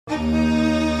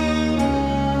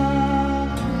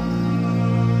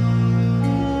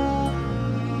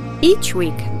Each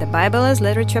week, the Bible as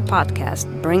Literature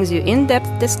podcast brings you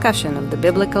in-depth discussion of the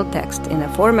biblical text in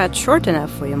a format short enough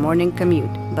for your morning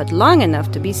commute, but long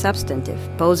enough to be substantive,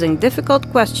 posing difficult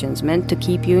questions meant to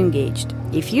keep you engaged.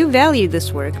 If you value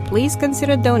this work, please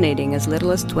consider donating as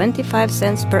little as 25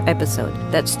 cents per episode.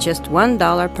 That's just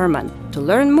 $1 per month. To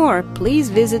learn more, please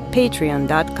visit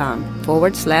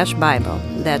patreon.com/Bible.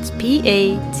 That's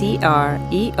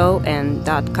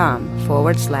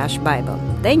patreon.com/Bible.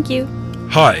 Thank you.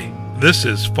 Hi, this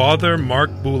is Father Mark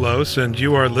Boulos, and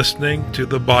you are listening to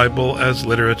the Bible as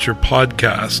Literature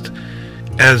podcast.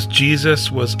 As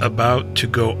Jesus was about to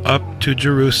go up to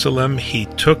Jerusalem, he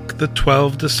took the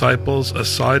 12 disciples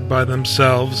aside by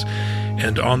themselves,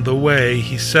 and on the way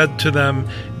he said to them,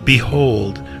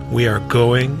 "Behold, we are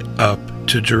going up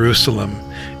to Jerusalem,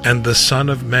 and the Son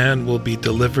of Man will be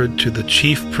delivered to the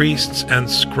chief priests and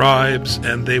scribes,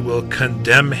 and they will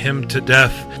condemn him to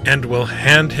death, and will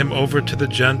hand him over to the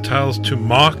Gentiles to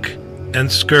mock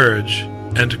and scourge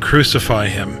and crucify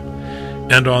him.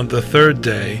 And on the third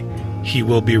day he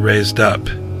will be raised up."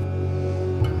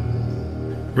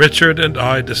 Richard and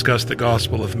I discuss the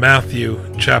Gospel of Matthew,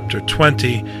 chapter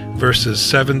 20, verses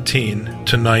 17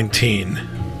 to 19.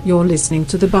 You're listening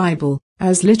to the Bible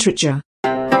as Literature.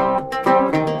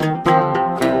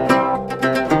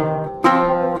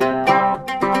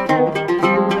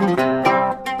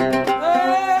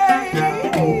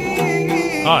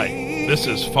 This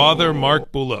is Father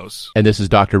Mark Boulos. And this is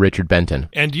Dr. Richard Benton.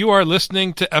 And you are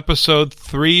listening to episode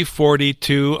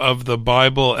 342 of the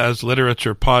Bible as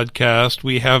Literature podcast.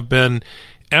 We have been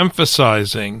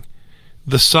emphasizing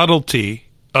the subtlety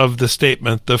of the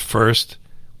statement, the first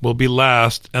will be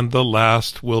last and the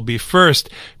last will be first.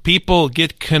 People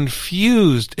get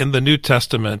confused in the New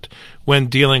Testament when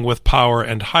dealing with power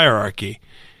and hierarchy.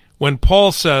 When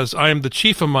Paul says, "I am the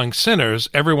chief among sinners,"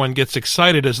 everyone gets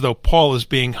excited as though Paul is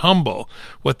being humble.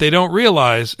 What they don't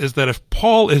realize is that if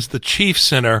Paul is the chief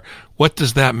sinner, what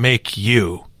does that make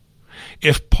you?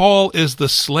 If Paul is the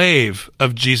slave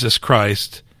of Jesus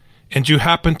Christ, and you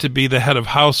happen to be the head of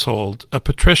household, a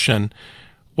patrician,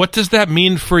 what does that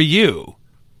mean for you?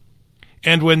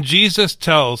 And when Jesus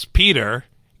tells Peter,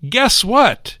 "Guess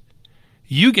what?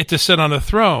 You get to sit on a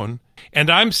throne,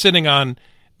 and I'm sitting on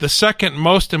the second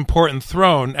most important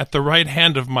throne at the right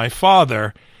hand of my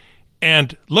Father,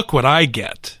 and look what I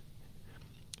get."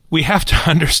 We have to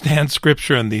understand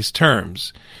Scripture in these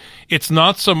terms. It's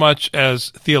not so much,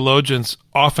 as theologians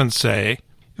often say,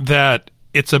 that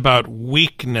it's about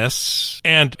weakness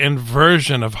and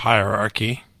inversion of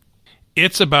hierarchy.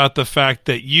 It's about the fact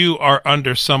that you are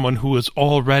under someone who is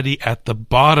already at the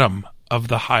bottom of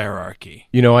the hierarchy.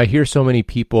 You know, I hear so many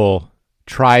people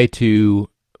try to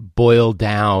boil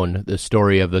down the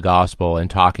story of the gospel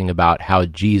and talking about how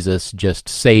Jesus just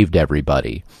saved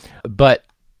everybody. But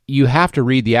you have to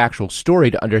read the actual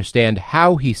story to understand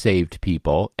how he saved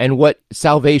people and what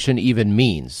salvation even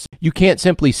means. You can't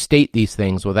simply state these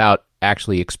things without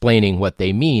actually explaining what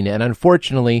they mean. And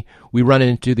unfortunately, we run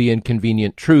into the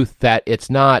inconvenient truth that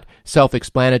it's not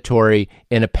self-explanatory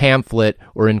in a pamphlet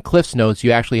or in Cliff's Notes.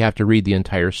 You actually have to read the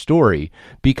entire story,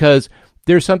 because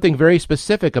there's something very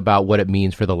specific about what it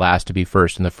means for the last to be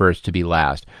first and the first to be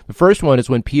last. The first one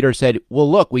is when Peter said, "Well,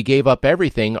 look, we gave up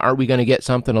everything. Aren't we going to get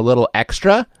something a little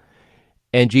extra?"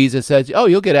 And Jesus says, "Oh,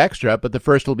 you'll get extra, but the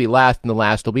first will be last and the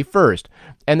last will be first."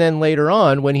 And then later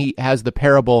on, when he has the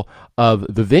parable of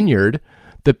the vineyard,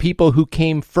 the people who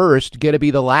came first get to be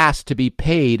the last to be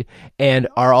paid and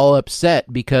are all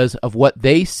upset because of what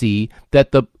they see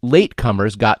that the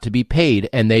latecomers got to be paid,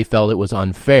 and they felt it was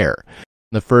unfair.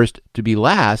 The first to be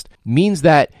last means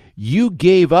that you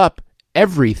gave up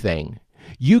everything.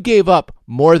 You gave up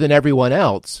more than everyone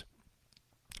else,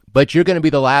 but you're going to be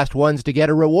the last ones to get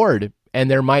a reward, and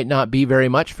there might not be very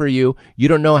much for you. You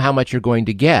don't know how much you're going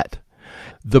to get.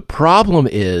 The problem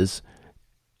is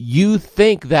you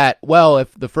think that, well,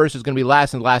 if the first is going to be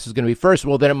last and the last is going to be first,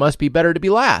 well, then it must be better to be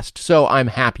last, so I'm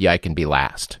happy I can be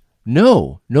last.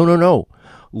 No.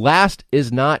 Last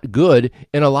is not good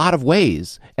in a lot of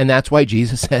ways, and that's why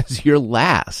Jesus says you're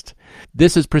last.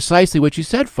 This is precisely what you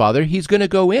said, Father. He's going to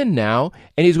go in now,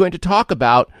 and he's going to talk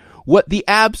about what the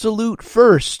absolute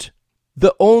first,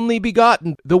 the only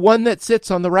begotten, the one that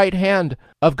sits on the right hand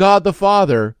of God the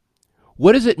Father,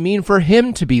 what does it mean for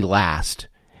him to be last?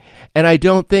 And I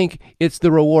don't think it's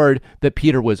the reward that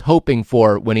Peter was hoping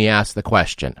for when he asked the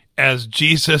question. As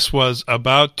Jesus was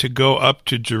about to go up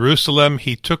to Jerusalem,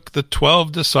 he took the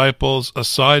 12 disciples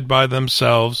aside by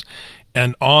themselves,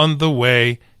 and on the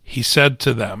way he said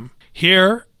to them.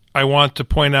 Here, I want to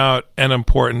point out an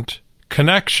important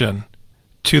connection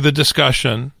to the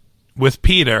discussion with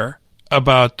Peter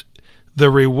about the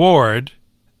reward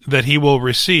that he will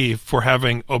receive for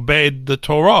having obeyed the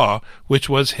Torah, which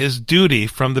was his duty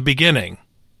from the beginning.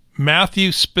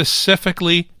 Matthew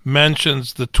specifically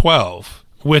mentions the 12,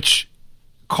 which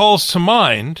calls to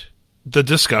mind the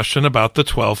discussion about the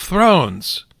 12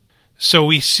 thrones. So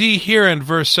we see here in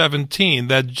verse 17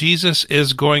 that Jesus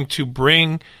is going to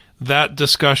bring that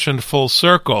discussion full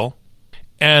circle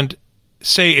and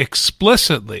say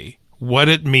explicitly what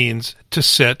it means to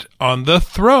sit on the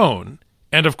throne.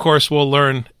 And of course, we'll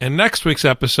learn in next week's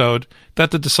episode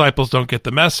that the disciples don't get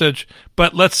the message,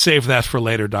 but let's save that for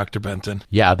later, Dr. Benton.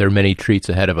 Yeah, there are many treats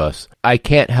ahead of us. I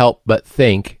can't help but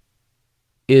think,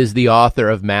 is the author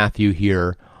of Matthew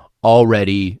here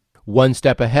already one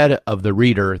step ahead of the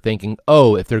reader, thinking,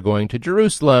 oh, if they're going to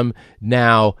Jerusalem,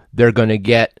 now they're going to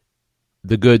get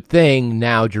the good thing.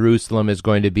 Now Jerusalem is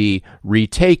going to be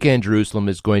retaken. Jerusalem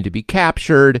is going to be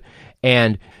captured.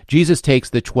 And Jesus takes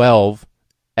the 12,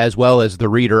 as well as the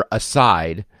reader,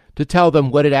 aside to tell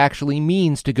them what it actually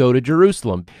means to go to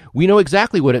Jerusalem. We know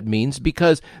exactly what it means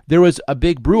because there was a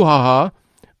big brouhaha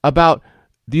about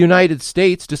the United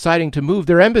States deciding to move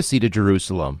their embassy to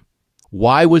Jerusalem.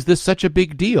 Why was this such a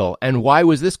big deal? And why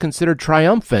was this considered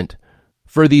triumphant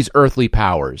for these earthly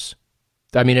powers?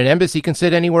 I mean, an embassy can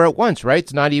sit anywhere at once, right?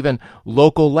 It's not even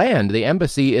local land. The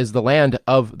embassy is the land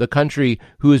of the country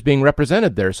who is being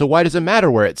represented there. So why does it matter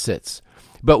where it sits?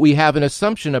 But we have an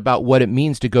assumption about what it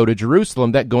means to go to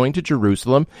Jerusalem, that going to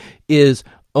Jerusalem is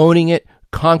owning it,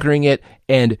 conquering it,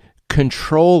 and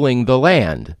controlling the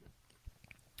land,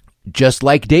 just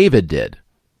like David did.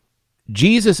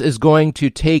 Jesus is going to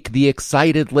take the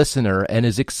excited listener and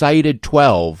his excited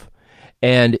 12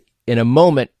 and in a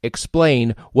moment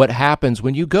explain what happens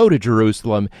when you go to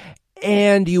Jerusalem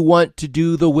and you want to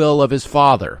do the will of his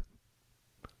Father.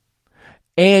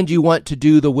 And you want to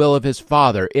do the will of his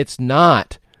Father. It's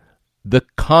not the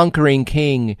conquering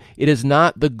king. It is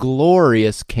not the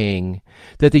glorious king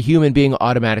that the human being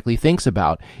automatically thinks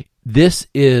about. This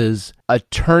is a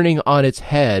turning on its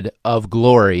head of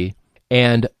glory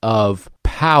and of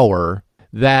power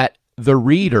that the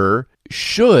reader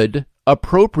should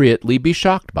appropriately be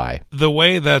shocked by. The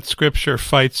way that Scripture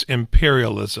fights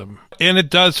imperialism, and it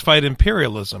does fight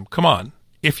imperialism. Come on.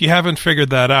 If you haven't figured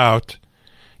that out,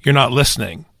 you're not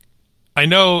listening. I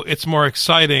know it's more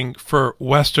exciting for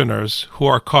Westerners who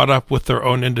are caught up with their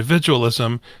own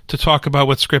individualism to talk about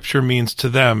what Scripture means to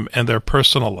them and their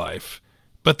personal life.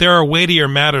 But there are weightier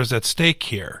matters at stake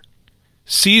here.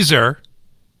 Caesar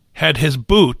had his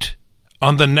boot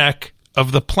on the neck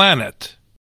of the planet.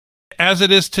 As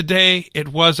it is today, it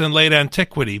was in late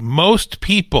antiquity. Most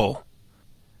people,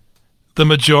 the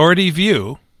majority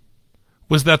view,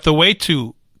 was that the way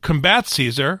to combat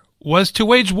Caesar was to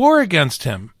wage war against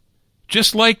him.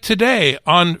 Just like today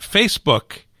on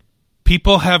Facebook,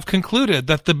 people have concluded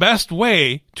that the best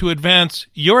way to advance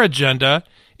your agenda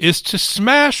is to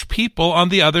smash people on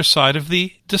the other side of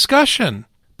the discussion.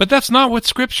 But that's not what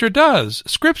Scripture does.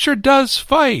 Scripture does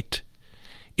fight.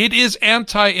 It is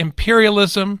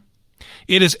anti-imperialism.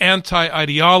 It is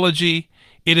anti-ideology.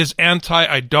 It is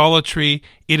anti-idolatry.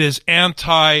 It is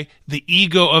anti the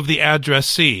ego of the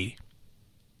addressee.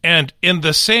 And in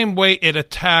the same way it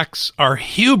attacks our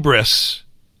hubris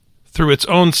through its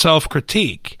own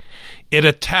self-critique, it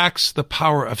attacks the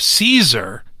power of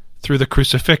Caesar through the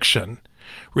crucifixion.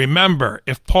 Remember,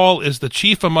 if Paul is the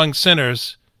chief among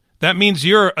sinners, that means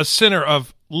you're a sinner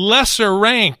of lesser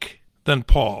rank than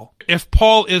Paul. If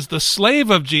Paul is the slave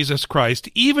of Jesus Christ,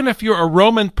 even if you're a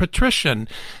Roman patrician,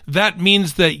 that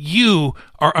means that you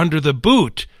are under the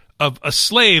boot of a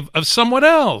slave of someone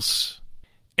else.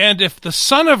 And if the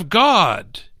Son of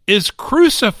God is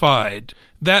crucified,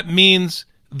 that means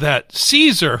that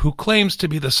Caesar, who claims to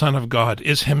be the Son of God,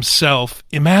 is himself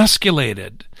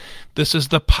emasculated. This is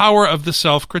the power of the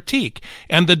self-critique,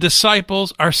 and the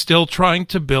disciples are still trying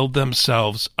to build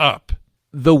themselves up.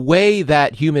 The way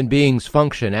that human beings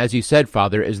function, as you said,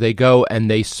 Father, is they go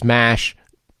and they smash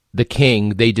the king,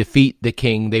 they defeat the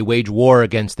king, they wage war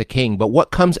against the king. But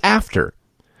what comes after?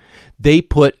 They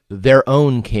put their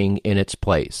own king in its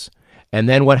place. And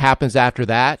then what happens after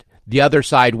that? The other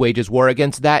side wages war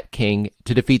against that king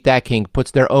to defeat that king,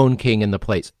 puts their own king in the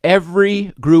place.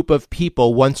 Every group of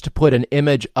people wants to put an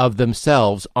image of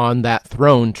themselves on that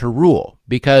throne to rule,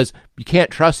 because you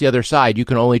can't trust the other side. You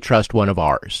can only trust one of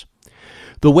ours.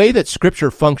 The way that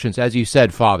Scripture functions, as you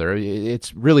said, Father,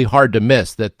 it's really hard to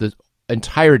miss that the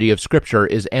entirety of Scripture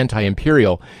is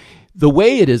anti-imperial. The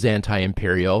way it is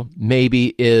anti-imperial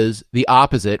maybe is the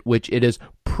opposite, which it is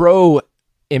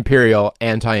pro-imperial,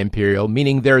 anti-imperial,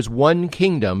 meaning there's one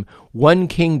kingdom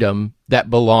that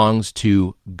belongs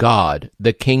to God,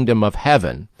 the kingdom of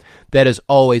heaven. that is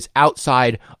always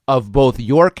outside of both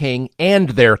your king and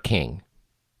their king.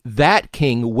 That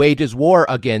king wages war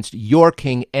against your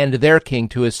king and their king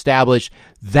to establish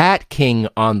that king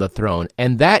on the throne.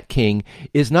 And that king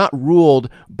is not ruled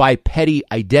by petty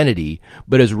identity,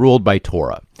 but is ruled by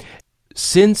Torah.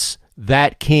 Since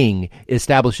that king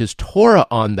establishes Torah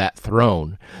on that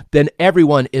throne, then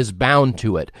everyone is bound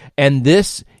to it. And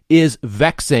this is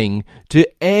vexing to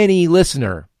any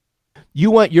listener. You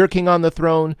want your king on the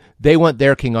throne, they want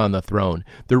their king on the throne.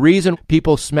 The reason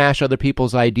people smash other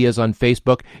people's ideas on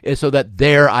Facebook is so that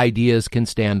their ideas can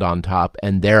stand on top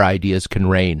and their ideas can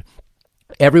reign.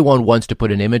 Everyone wants to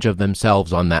put an image of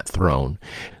themselves on that throne.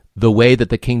 The way that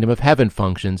the kingdom of heaven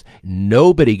functions,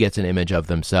 nobody gets an image of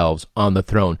themselves on the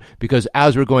throne, because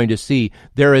as we're going to see,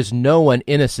 there is no one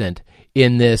innocent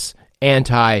in this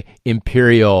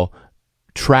anti-imperial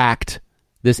tract,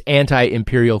 this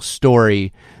anti-imperial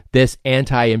story, this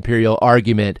anti-imperial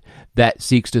argument that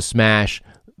seeks to smash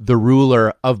the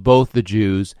ruler of both the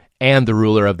Jews and the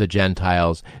ruler of the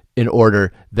Gentiles in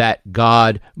order that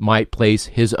God might place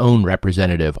his own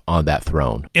representative on that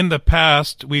throne. In the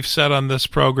past, we've said on this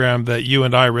program that you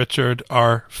and I, Richard,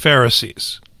 are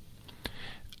Pharisees.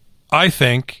 I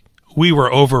think we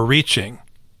were overreaching.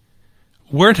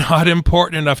 We're not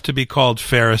important enough to be called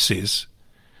Pharisees.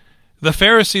 The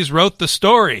Pharisees wrote the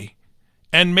story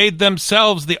and made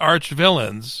themselves the arch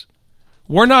villains.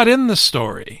 We're not in the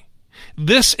story.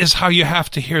 This is how you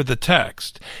have to hear the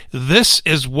text. This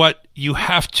is what you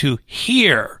have to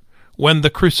hear when the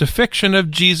crucifixion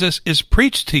of Jesus is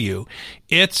preached to you.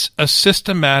 It's a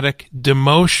systematic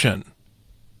demotion.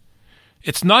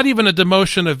 It's not even a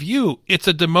demotion of you. It's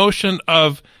a demotion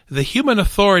of the human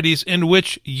authorities in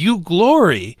which you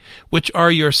glory, which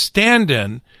are your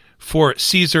stand-in for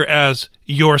Caesar as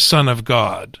your Son of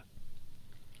God.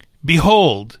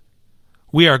 Behold,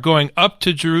 we are going up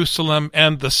to Jerusalem,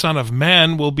 and the Son of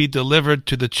Man will be delivered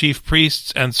to the chief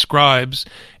priests and scribes,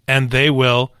 and they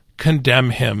will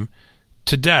condemn him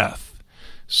to death.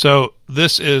 So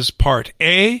this is part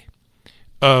A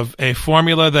of a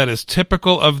formula that is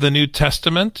typical of the New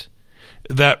Testament,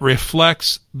 that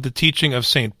reflects the teaching of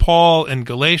St. Paul in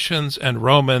Galatians and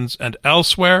Romans and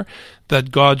elsewhere,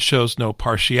 that God shows no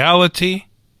partiality.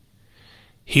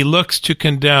 He looks to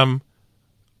condemn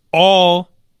all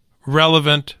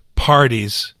relevant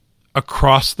parties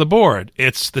across the board.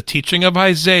 It's the teaching of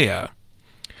Isaiah,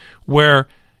 where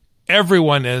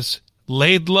everyone is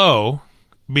laid low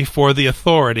before the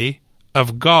authority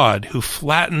of God, who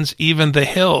flattens even the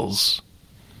hills.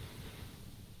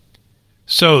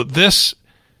 So this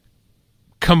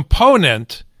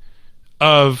component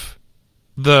of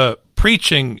the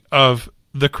preaching of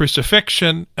the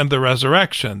crucifixion and the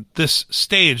resurrection, this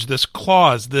stage, this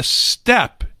clause, this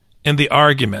step in the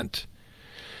argument,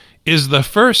 is the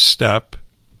first step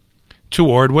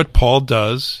toward what Paul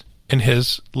does in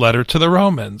his letter to the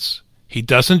Romans. He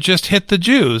doesn't just hit the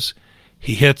Jews,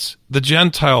 he hits the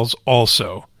Gentiles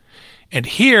also. And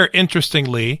here,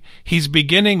 interestingly, he's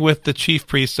beginning with the chief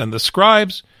priests and the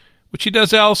scribes, which he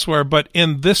does elsewhere, but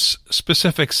in this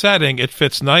specific setting, it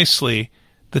fits nicely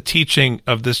the teaching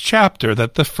of this chapter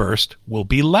that the first will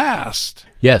be last.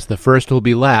 Yes, the first will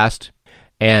be last,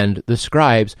 and the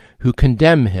scribes who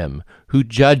condemn him, who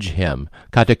judge him,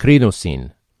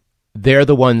 katekrinosin, they're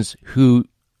the ones who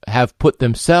have put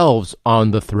themselves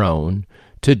on the throne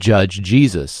to judge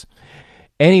Jesus.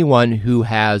 Anyone who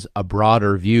has a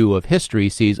broader view of history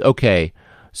sees, okay,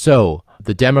 so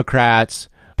the Democrats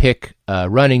pick a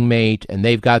running mate and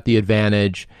they've got the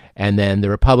advantage, and then the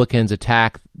Republicans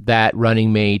attack that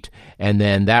running mate, and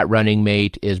then that running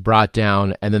mate is brought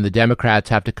down, and then the Democrats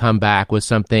have to come back with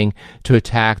something to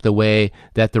attack the way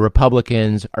that the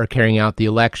Republicans are carrying out the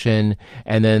election,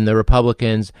 and then the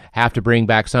Republicans have to bring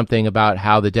back something about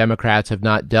how the Democrats have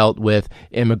not dealt with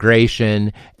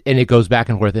immigration, and it goes back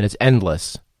and forth, and it's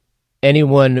endless.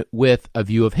 Anyone with a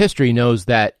view of history knows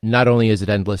that not only is it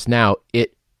endless now,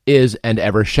 it is and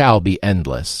ever shall be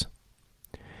endless.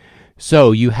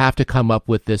 So you have to come up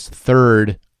with this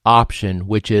third option,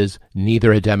 which is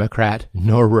neither a Democrat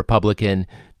nor a Republican,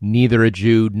 neither a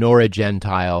Jew nor a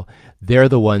Gentile. They're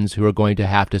the ones who are going to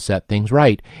have to set things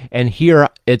right. And here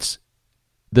it's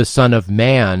the Son of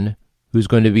Man who's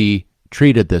going to be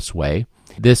treated this way.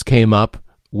 This came up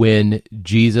when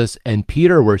Jesus and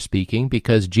Peter were speaking,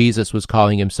 because Jesus was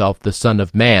calling himself the Son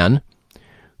of Man.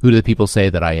 Who do the people say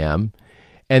that I am?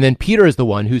 And then Peter is the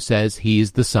one who says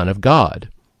he's the Son of God.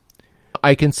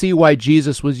 I can see why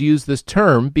Jesus was used this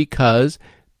term, because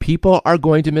people are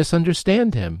going to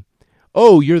misunderstand him.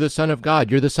 Oh, you're the Son of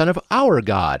God. You're the Son of our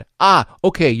God. Ah,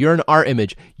 okay, you're in our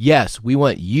image. Yes, we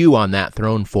want you on that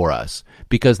throne for us,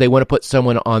 because they want to put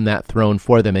someone on that throne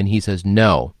for them. And he says,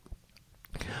 no,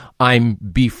 I'm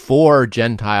before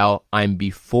Gentile. I'm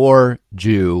before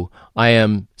Jew. I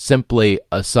am simply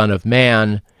a son of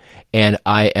man, and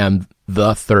I am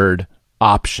the third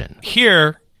option.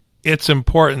 Here, it's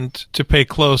important to pay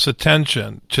close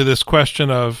attention to this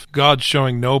question of God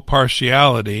showing no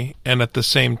partiality and at the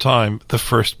same time the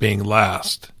first being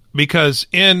last. Because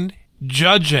in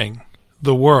judging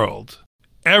the world,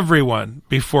 everyone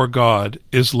before God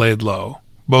is laid low,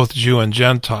 both Jew and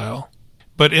Gentile.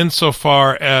 But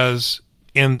insofar as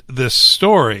in this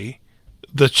story,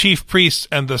 the chief priests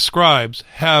and the scribes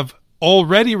have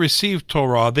already received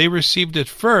Torah, they received it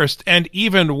first, and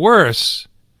even worse,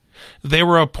 they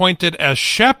were appointed as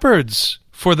shepherds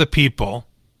for the people.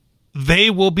 They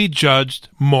will be judged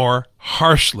more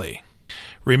harshly.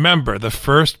 Remember, the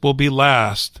first will be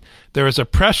last. There is a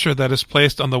pressure that is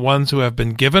placed on the ones who have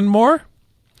been given more,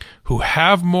 who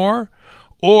have more,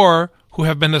 or who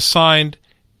have been assigned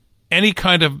any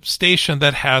kind of station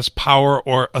that has power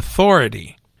or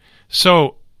authority.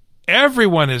 So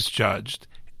everyone is judged,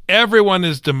 everyone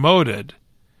is demoted,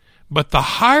 but the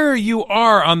higher you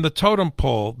are on the totem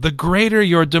pole, the greater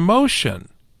your demotion.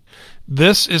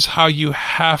 This is how you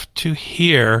have to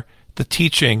hear the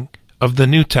teaching of the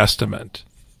New Testament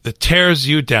that tears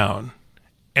you down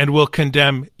and will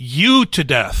condemn you to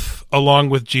death along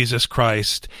with Jesus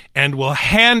Christ, and will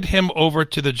hand him over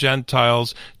to the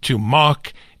Gentiles to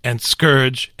mock and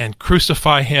scourge and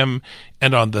crucify him,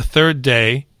 and on the third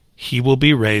day he will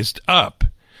be raised up.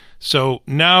 So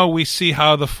now we see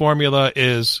how the formula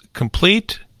is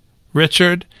complete,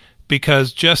 Richard,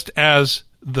 because just as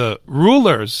the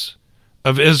rulers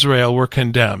of Israel were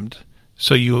condemned,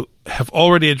 so you have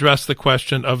already addressed the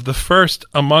question of the first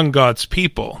among God's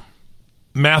people.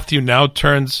 Matthew now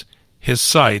turns his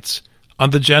sights on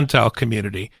the Gentile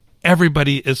community.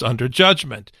 Everybody is under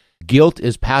judgment. Guilt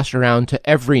is passed around to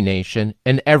every nation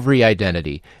and every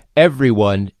identity.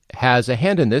 Everyone has a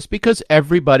hand in this because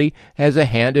everybody has a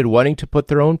hand in wanting to put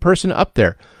their own person up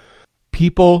there.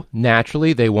 People,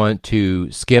 naturally, they want to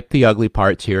skip the ugly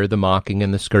parts here, the mocking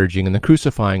and the scourging and the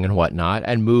crucifying and whatnot,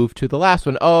 and move to the last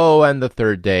one. Oh, and the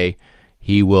third day,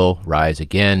 he will rise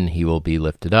again. He will be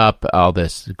lifted up. All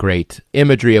this great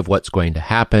imagery of what's going to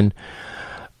happen.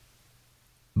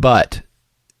 But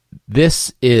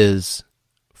this is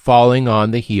falling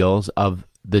on the heels of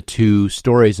the two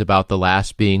stories about the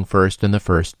last being first and the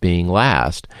first being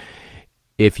last.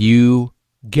 If you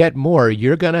get more,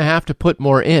 you're going to have to put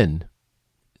more in.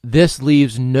 This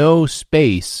leaves no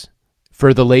space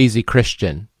for the lazy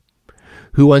Christian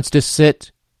who wants to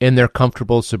sit in their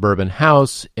comfortable suburban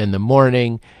house in the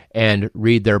morning and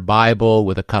read their Bible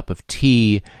with a cup of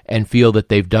tea and feel that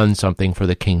they've done something for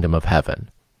the kingdom of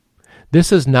heaven.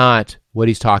 This is not what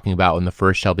he's talking about when the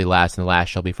first shall be last and the last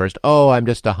shall be first. Oh, I'm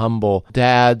just a humble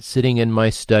dad sitting in my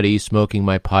study, smoking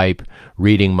my pipe,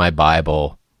 reading my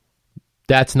Bible.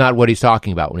 That's not what he's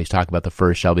talking about when he's talking about the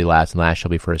first shall be last and last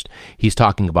shall be first. He's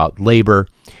talking about labor.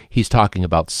 He's talking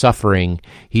about suffering.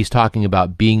 He's talking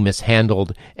about being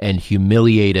mishandled and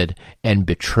humiliated and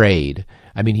betrayed.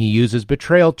 I mean, he uses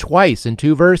betrayal twice in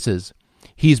 2 verses.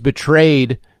 He's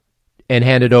betrayed and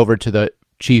handed over to the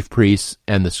chief priests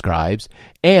and the scribes,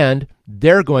 and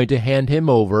they're going to hand him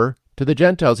over to the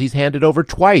Gentiles. He's handed over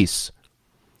twice.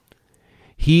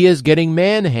 He is getting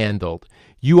manhandled.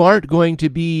 You aren't going to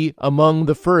be among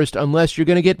the first unless you're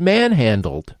going to get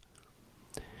manhandled.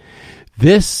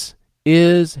 This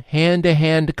is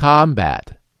hand-to-hand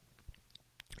combat.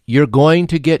 You're going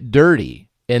to get dirty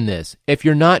in this. If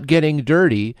you're not getting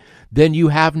dirty, then you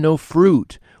have no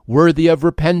fruit worthy of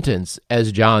repentance,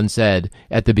 as John said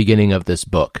at the beginning of this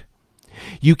book.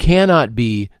 You cannot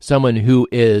be someone who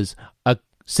is a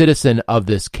citizen of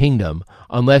this kingdom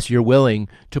unless you're willing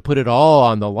to put it all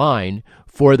on the line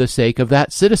for the sake of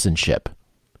that citizenship.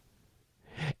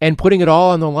 And putting it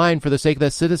all on the line for the sake of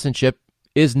that citizenship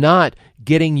is not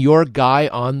getting your guy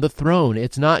on the throne.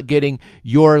 It's not getting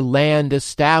your land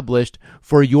established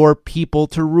for your people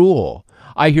to rule.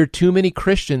 I hear too many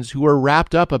Christians who are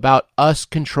wrapped up about us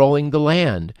controlling the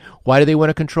land. Why do they want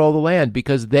to control the land?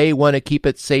 Because they want to keep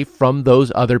it safe from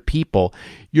those other people.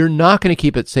 You're not going to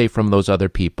keep it safe from those other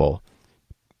people.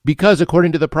 Because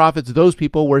according to the prophets, those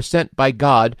people were sent by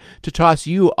God to toss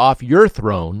you off your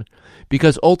throne,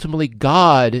 because ultimately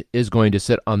God is going to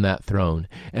sit on that throne.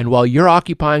 And while you're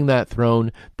occupying that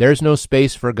throne, there's no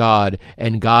space for God,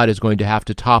 and God is going to have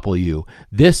to topple you.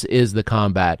 This is the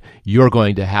combat you're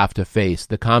going to have to face.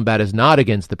 The combat is not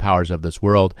against the powers of this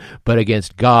world, but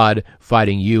against God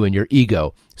fighting you and your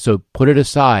ego. So put it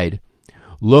aside.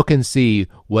 Look and see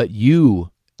what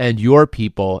you and your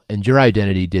people and your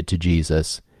identity did to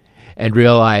Jesus, and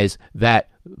realize that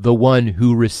the one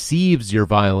who receives your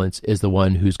violence is the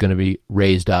one who's going to be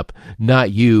raised up,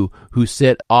 not you who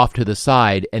sit off to the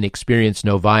side and experience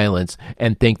no violence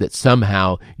and think that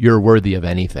somehow you're worthy of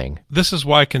anything. This is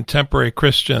why contemporary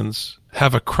Christians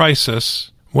have a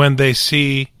crisis when they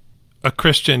see a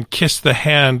Christian kiss the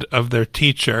hand of their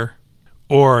teacher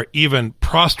or even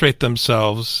prostrate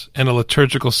themselves in a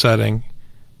liturgical setting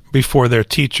before their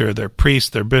teacher, their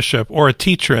priest, their bishop, or a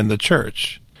teacher in the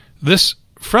church. This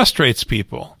frustrates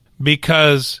people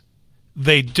because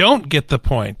they don't get the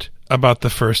point about the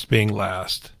first being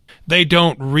last. They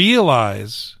don't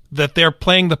realize that they're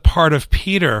playing the part of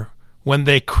Peter when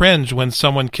they cringe when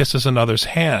someone kisses another's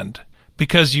hand,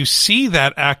 because you see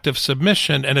that act of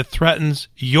submission and it threatens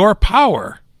your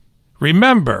power.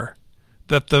 Remember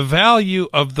that the value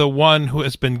of the one who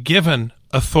has been given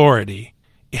authority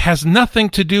has nothing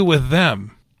to do with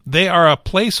them. They are a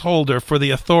placeholder for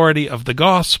the authority of the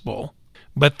gospel,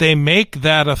 but they make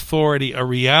that authority a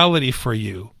reality for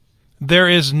you. There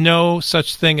is no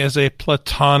such thing as a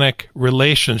platonic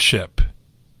relationship.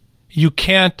 You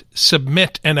can't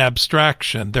submit an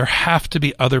abstraction. There have to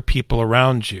be other people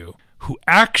around you who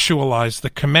actualize the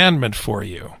commandment for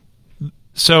you.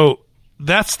 So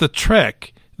that's the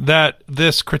trick, that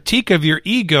this critique of your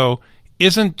ego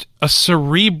isn't a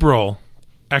cerebral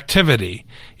activity.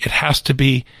 It has to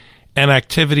be an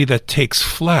activity that takes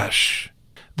flesh.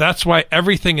 That's why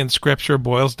everything in Scripture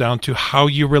boils down to how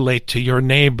you relate to your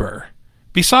neighbor.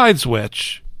 Besides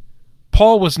which,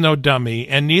 Paul was no dummy,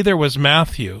 and neither was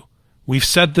Matthew. We've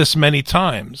said this many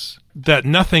times, that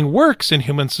nothing works in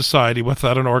human society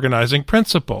without an organizing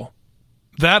principle.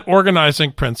 That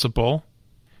organizing principle,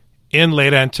 in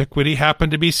late antiquity,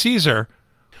 happened to be Caesar,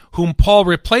 whom Paul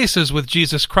replaces with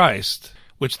Jesus Christ,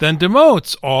 which then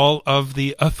demotes all of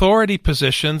the authority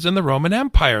positions in the Roman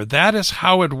Empire. That is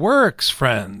how it works,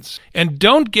 friends. And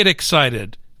don't get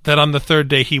excited that on the third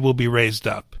day he will be raised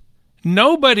up.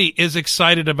 Nobody is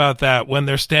excited about that when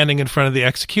they're standing in front of the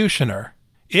executioner.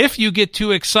 If you get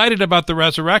too excited about the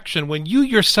resurrection when you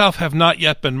yourself have not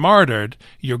yet been martyred,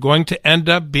 you're going to end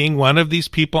up being one of these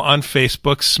people on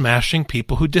Facebook smashing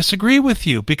people who disagree with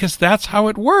you, because that's how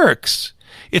it works.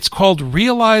 It's called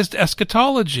realized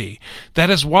eschatology. That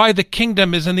is why the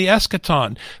kingdom is in the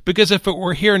eschaton, because if it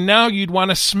were here now, you'd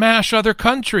want to smash other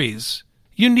countries.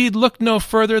 You need look no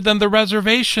further than the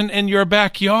reservation in your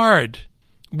backyard,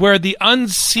 where the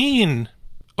unseen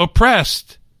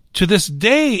oppressed to this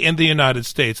day in the United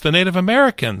States, the Native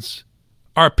Americans,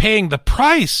 are paying the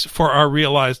price for our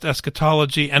realized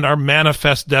eschatology and our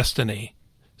manifest destiny.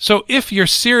 So if you're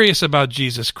serious about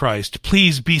Jesus Christ,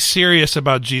 please be serious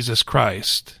about Jesus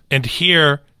Christ and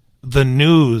hear the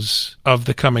news of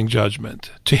the coming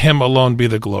judgment. To him alone be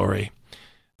the glory.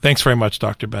 Thanks very much,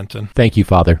 Dr. Benton. Thank you,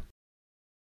 Father.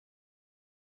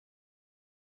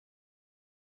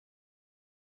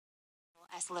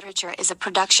 As Literature is a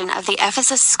production of the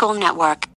Ephesus School Network.